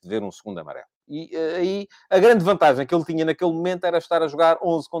o risco de ver um segundo amarelo. E aí, a grande vantagem que ele tinha naquele momento era estar a jogar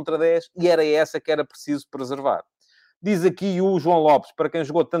 11 contra 10, e era essa que era preciso preservar. Diz aqui o João Lopes, para quem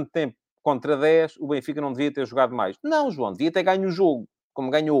jogou tanto tempo contra 10, o Benfica não devia ter jogado mais. Não, João, devia ter ganho o jogo,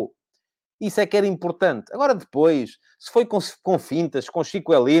 como ganhou. Isso é que era importante. Agora, depois, se foi com fintas, com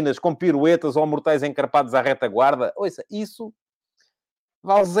chicoelinas, com piruetas ou mortais encarpados à retaguarda, ouça, isso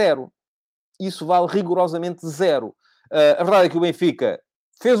vale 0. Isso vale rigorosamente 0. A verdade é que o Benfica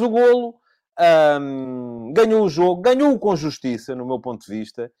fez o golo, ganhou o jogo, ganhou-o com justiça, no meu ponto de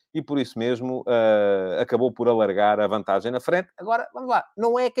vista, e por isso mesmo acabou por alargar a vantagem na frente. Agora, vamos lá,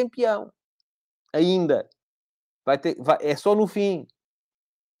 não é campeão. Ainda. É só no fim.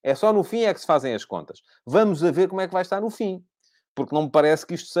 É só no fim é que se fazem as contas. Vamos a ver como é que vai estar no fim. Porque não me parece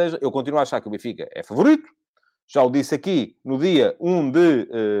que isto seja... Eu continuo a achar que o Benfica é favorito. Já o disse aqui no dia 1 de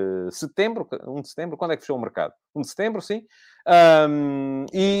setembro. 1 de setembro? Quando é que fechou o mercado? 1 de setembro, sim.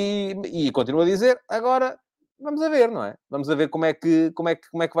 E continuo a dizer. Agora, vamos a ver, não é? Vamos a ver como é que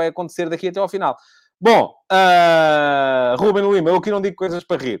vai acontecer daqui até ao final. Bom, Ruben Lima, eu aqui não digo coisas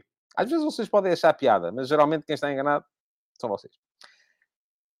para rir. Às vezes vocês podem achar piada, mas geralmente quem está enganado são vocês.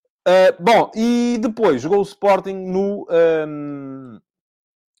 Bom, e depois jogou o Sporting no...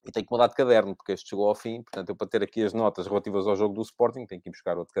 E tenho que mudar de caderno, porque este chegou ao fim. Portanto, eu para ter aqui as notas relativas ao jogo do Sporting, tenho que ir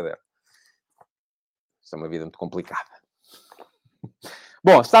buscar outro caderno. Isto é uma vida muito complicada.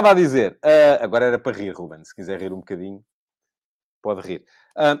 Bom, estava a dizer... agora era para rir, Ruben. Se quiser rir um bocadinho, pode rir.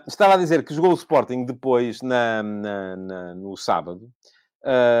 Estava a dizer que jogou o Sporting depois no sábado.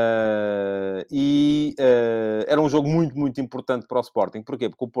 Era um jogo muito, muito importante para o Sporting. Porquê?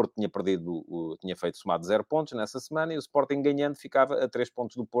 Porque o Porto tinha perdido, tinha feito somado 0 pontos nessa semana e o Sporting ganhando ficava a 3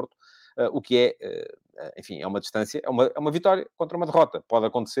 pontos do Porto, o que é, enfim, é uma distância, é uma vitória contra uma derrota. Pode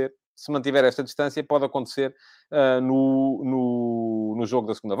acontecer, se mantiver esta distância, pode acontecer no jogo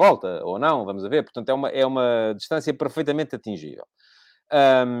da segunda volta, ou não, vamos a ver. Portanto, é uma distância perfeitamente atingível.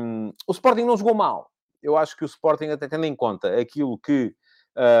 O Sporting não jogou mal. Eu acho que o Sporting, até tendo em conta aquilo que...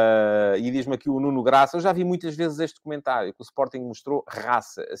 e diz-me aqui o Nuno Graça, eu já vi muitas vezes este comentário, que o Sporting mostrou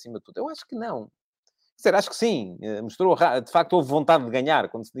raça, acima de tudo. Eu acho que não. Quer dizer, acho que sim. Mostrou, de facto, houve vontade de ganhar.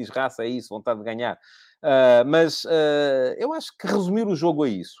 Quando se diz raça, é isso, vontade de ganhar. Mas eu acho que resumir o jogo a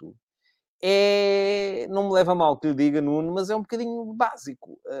isso não me leva a mal que lhe diga, Nuno, mas é um bocadinho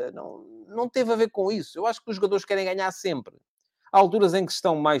básico. Não teve a ver com isso. Eu acho que os jogadores querem ganhar sempre. Há alturas em que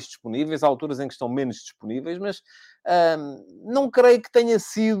estão mais disponíveis, há alturas em que estão menos disponíveis, mas não creio que tenha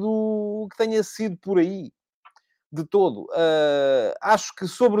sido por aí, de todo. Acho que,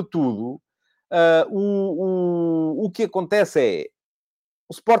 sobretudo, o que acontece é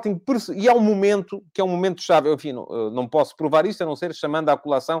o Sporting... E há um momento, que é um momento chave. Eu, enfim, não posso provar isto, a não ser chamando à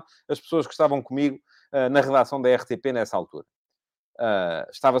colação as pessoas que estavam comigo na redação da RTP nessa altura.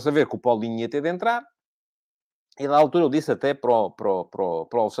 Estava-se a ver que o Paulinho ia ter de entrar. E na altura eu disse até para o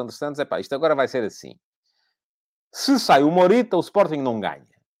Alexandre Santos, isto agora vai ser assim. Se sai o Morita, o Sporting não ganha.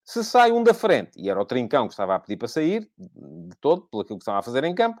 Se sai um da frente, e era o Trincão que estava a pedir para sair, de todo, pelo aquilo que estava a fazer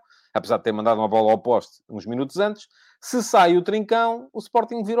em campo, apesar de ter mandado uma bola ao poste uns minutos antes, se sai o Trincão, o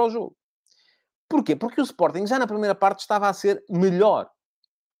Sporting vira o jogo. Porquê? Porque o Sporting já na primeira parte estava a ser melhor.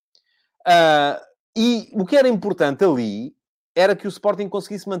 E o que era importante ali era que o Sporting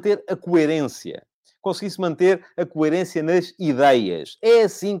conseguisse manter a coerência. Conseguisse manter a coerência nas ideias. É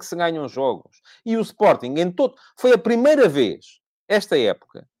assim que se ganham jogos. E o Sporting, foi a primeira vez, esta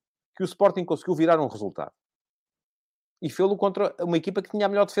época, que o Sporting conseguiu virar um resultado. E fê-lo contra uma equipa que tinha a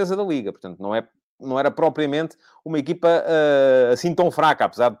melhor defesa da Liga. Portanto, não era propriamente uma equipa assim tão fraca,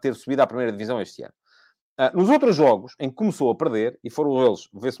 apesar de ter subido à primeira divisão este ano. Nos outros jogos, em que começou a perder, e foram eles,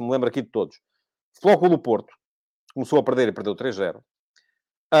 vou ver se me lembro aqui de todos, Futebol Clube do Porto, começou a perder e perdeu 3-0.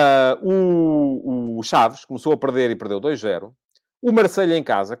 O Chaves começou a perder e perdeu 2-0. O Marselha em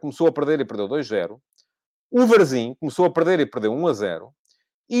casa começou a perder e perdeu 2-0. O Varzim começou a perder e perdeu 1-0.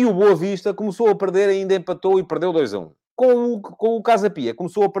 E o Boa Vista começou a perder e ainda empatou e perdeu 2-1. Com o Casa Pia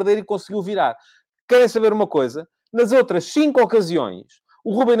começou a perder e conseguiu virar. Querem saber uma coisa? Nas outras 5 ocasiões,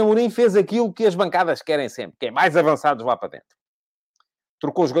 o Ruben Amorim fez aquilo que as bancadas querem sempre, que é mais avançados lá para dentro.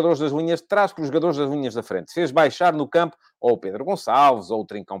 Trocou os jogadores das linhas de trás por os jogadores das linhas da frente. Fez baixar no campo ou o Pedro Gonçalves, ou o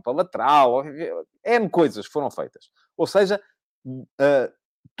Trincão para lateral. N coisas foram feitas. Ou seja,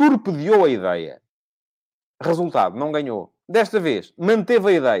 torpedeou a ideia. Resultado, não ganhou. Desta vez, manteve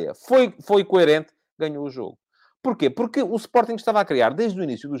a ideia. Foi coerente, ganhou o jogo. Porquê? Porque o Sporting estava a criar, desde o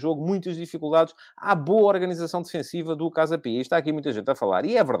início do jogo, muitas dificuldades à boa organização defensiva do Casa Pia. E está aqui muita gente a falar.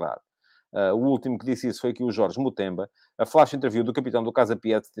 E é verdade. O último que disse isso foi aqui o Jorge Mutemba. A flash interview do capitão do Casa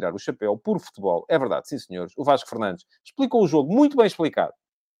Pia de tirar o chapéu por futebol. É verdade, sim senhores. O Vasco Fernandes explicou o jogo muito bem explicado.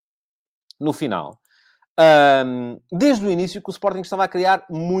 No final. Desde o início que o Sporting estava a criar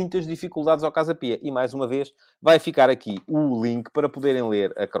muitas dificuldades ao Casa Pia. E, mais uma vez, vai ficar aqui o link para poderem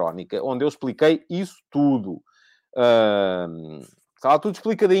ler a crónica, onde eu expliquei isso tudo. Estava tudo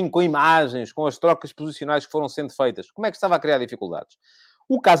explicadinho, com imagens, com as trocas posicionais que foram sendo feitas. Como é que estava a criar dificuldades?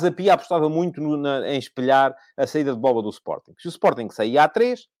 O Casa Pia apostava muito em espelhar a saída de bola do Sporting. Se o Sporting saía a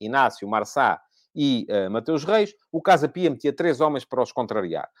 3, Inácio, Marçá e Mateus Reis, o Casa Pia metia 3 homens para os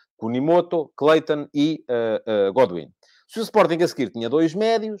contrariar. Kunimoto, Clayton e Godwin. Se o Sporting a seguir tinha 2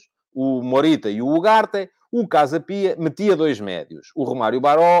 médios, o Morita e o Ugarte, o Casa Pia metia 2 médios, o Romário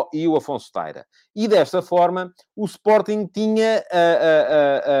Baró e o Afonso Taira. E desta forma, o Sporting tinha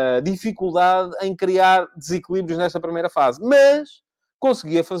dificuldade em criar desequilíbrios nesta primeira fase. Mas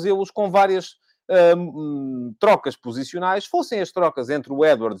conseguia fazê-los com várias trocas posicionais, fossem as trocas entre o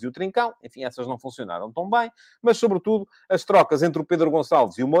Edwards e o Trincão, enfim, essas não funcionaram tão bem, mas, sobretudo, as trocas entre o Pedro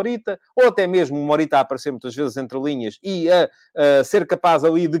Gonçalves e o Morita, ou até mesmo o Morita a aparecer muitas vezes entre linhas e a ser capaz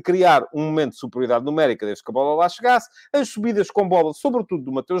ali de criar um momento de superioridade numérica desde que a bola lá chegasse, as subidas com bola, sobretudo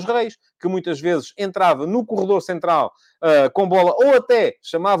do Mateus Reis, que muitas vezes entrava no corredor central com bola, ou até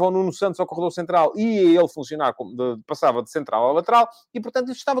chamavam o Nuno Santos ao corredor central e ia ele funcionar, passava de central a lateral, e portanto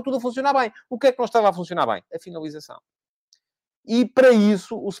isto estava tudo a funcionar bem. O que é que não estava a funcionar bem? A finalização. E para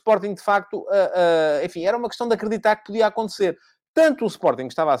isso, o Sporting, de facto, enfim, era uma questão de acreditar que podia acontecer. Tanto o Sporting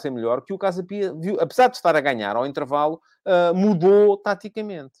estava a ser melhor que o Casa Pia, apesar de estar a ganhar ao intervalo, mudou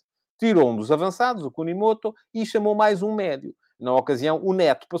taticamente. Tirou um dos avançados, o Kunimoto, e chamou mais um médio. Na ocasião, o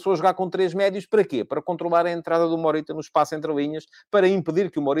Neto passou a jogar com 3 médios. Para quê? Para controlar a entrada do Morita no espaço entre linhas, para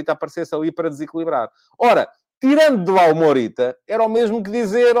impedir que o Morita aparecesse ali para desequilibrar. Ora, tirando de lá o Morita, era o mesmo que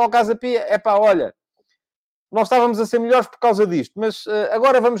dizer ao Casa Pia, olha, nós estávamos a ser melhores por causa disto, mas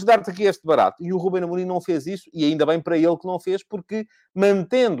agora vamos dar-te aqui este barato. E o Ruben Amorim não fez isso, e ainda bem para ele que não fez, porque,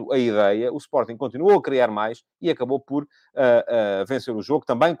 mantendo a ideia, o Sporting continuou a criar mais e acabou por vencer o jogo,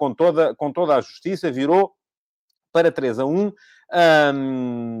 também com toda a justiça, virou para 3-1.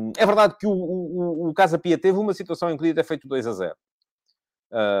 É verdade que o Casa Pia teve uma situação em que podia ter feito 2-0.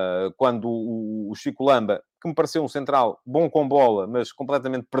 Quando o Chico Lamba, que me pareceu um central bom com bola, mas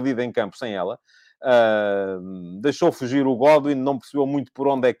completamente perdido em campo sem ela, deixou fugir o Godwin, não percebeu muito por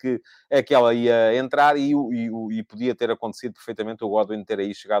onde é que ela ia entrar e podia ter acontecido perfeitamente o Godwin ter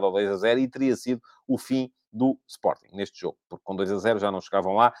aí chegado ao 2-0 e teria sido o fim do Sporting neste jogo, porque com 2-0 já não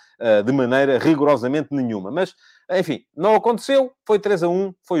chegavam lá de maneira rigorosamente nenhuma. Mas, enfim, não aconteceu, foi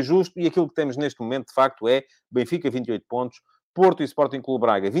 3-1, foi justo, e aquilo que temos neste momento, de facto, é Benfica 28 pontos, Porto e Sporting Clube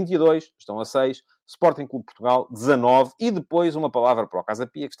Braga 22, estão a 6, Sporting Clube Portugal 19, e depois uma palavra para o Casa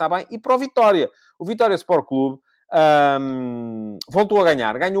Pia, que está bem, e para o Vitória. O Vitória Sport Clube voltou a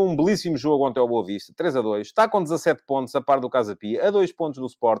ganhar, ganhou um belíssimo jogo ontem ao Boa Vista, 3-2, está com 17 pontos, a par do Casa Pia, a 2 pontos do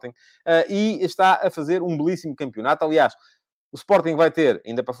Sporting, e está a fazer um belíssimo campeonato. Aliás, o Sporting vai ter,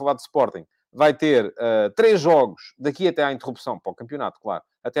 ainda para falar de Sporting, vai ter 3 jogos daqui até à interrupção, para o campeonato, claro,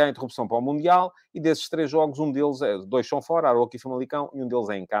 até à interrupção para o Mundial, e desses 3 jogos, um deles, 2 são fora, Aroca e Famalicão, e um deles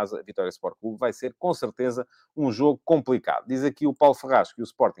é em casa, Vitória Sport Clube. Vai ser, com certeza, um jogo complicado. Diz aqui o Paulo Ferraz que o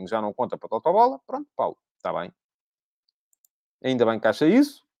Sporting já não conta para a Totobola. Pronto, Paulo, está bem. Ainda bem que acha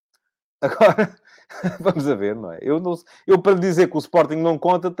isso. Agora, vamos a ver, não é? Eu, para dizer que o Sporting não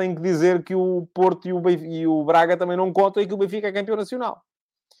conta, tenho que dizer que o Porto e o Braga também não contam e que o Benfica é campeão nacional.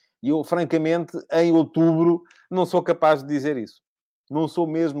 E eu, francamente, em outubro, não sou capaz de dizer isso. Não sou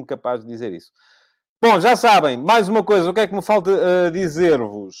mesmo capaz de dizer isso. Bom, já sabem, mais uma coisa, o que é que me falta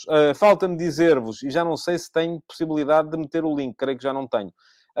dizer-vos? Falta-me dizer-vos, e já não sei se tenho possibilidade de meter o link, creio que já não tenho.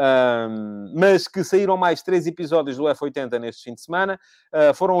 Mas que saíram mais 3 episódios do F80 neste fim de semana.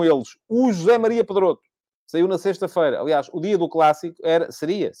 Foram eles o José Maria Pedroto, saiu na sexta-feira. Aliás, o dia do clássico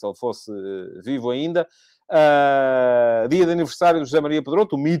seria, se ele fosse vivo ainda, dia de aniversário do José Maria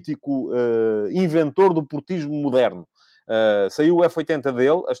Pedroto, o mítico inventor do portismo moderno. Saiu o F80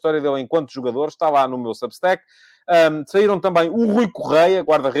 dele, a história dele enquanto jogador, está lá no meu Substack. Saíram também o Rui Correia,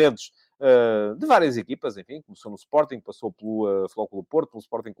 guarda-redes de várias equipas, enfim, começou no Sporting, passou pelo Flóculo Porto, pelo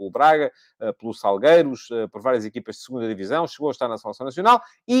Sporting Clube Braga, pelos Salgueiros, por várias equipas de segunda divisão, chegou a estar na Seleção Nacional,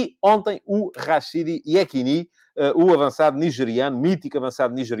 e ontem o Rashidi Yekini, o avançado nigeriano, mítico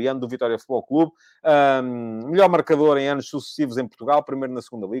avançado nigeriano do Vitória Futebol Clube, melhor marcador em anos sucessivos em Portugal, primeiro na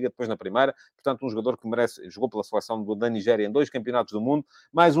segunda liga, depois na primeira, portanto um jogador que merece, jogou pela seleção da Nigéria em 2 campeonatos do mundo,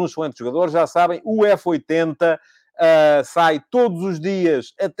 mais um excelente jogador. Já sabem, o F80 sai todos os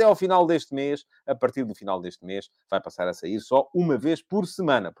dias até ao final deste mês. A partir do final deste mês vai passar a sair só uma vez por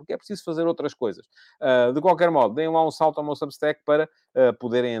semana, porque é preciso fazer outras coisas. De qualquer modo, deem lá um salto ao meu Substack para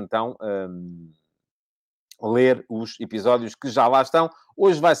poderem então ler os episódios que já lá estão.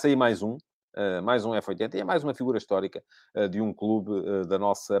 Hoje vai sair mais um F80, e é mais uma figura histórica de um clube da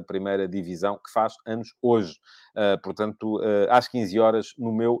nossa primeira divisão que faz anos hoje. Portanto, às 15 horas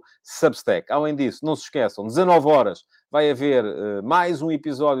no meu Substack. Além disso, não se esqueçam, 19 horas vai haver mais um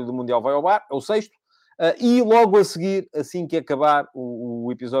episódio do Mundial Vai ao Bar, é o 6º. E logo a seguir, assim que acabar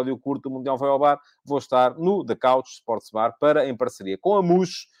o episódio curto do Mundial Vai ao Bar, vou estar no The Couch Sports Bar para, em parceria com a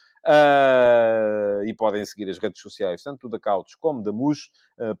MUS, e podem seguir as redes sociais, tanto da Couch como da MUS,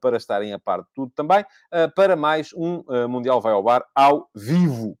 para estarem a par de tudo também, para mais um Mundial Vai ao Bar ao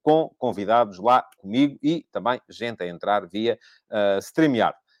vivo, com convidados lá comigo e também gente a entrar via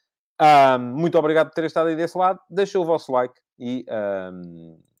StreamYard. Muito obrigado por terem estado aí desse lado. Deixem o vosso like e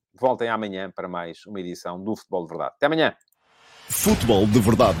voltem amanhã para mais uma edição do Futebol de Verdade. Até amanhã! Futebol de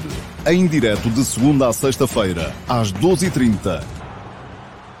Verdade. Em direto de segunda a sexta-feira, às 12h30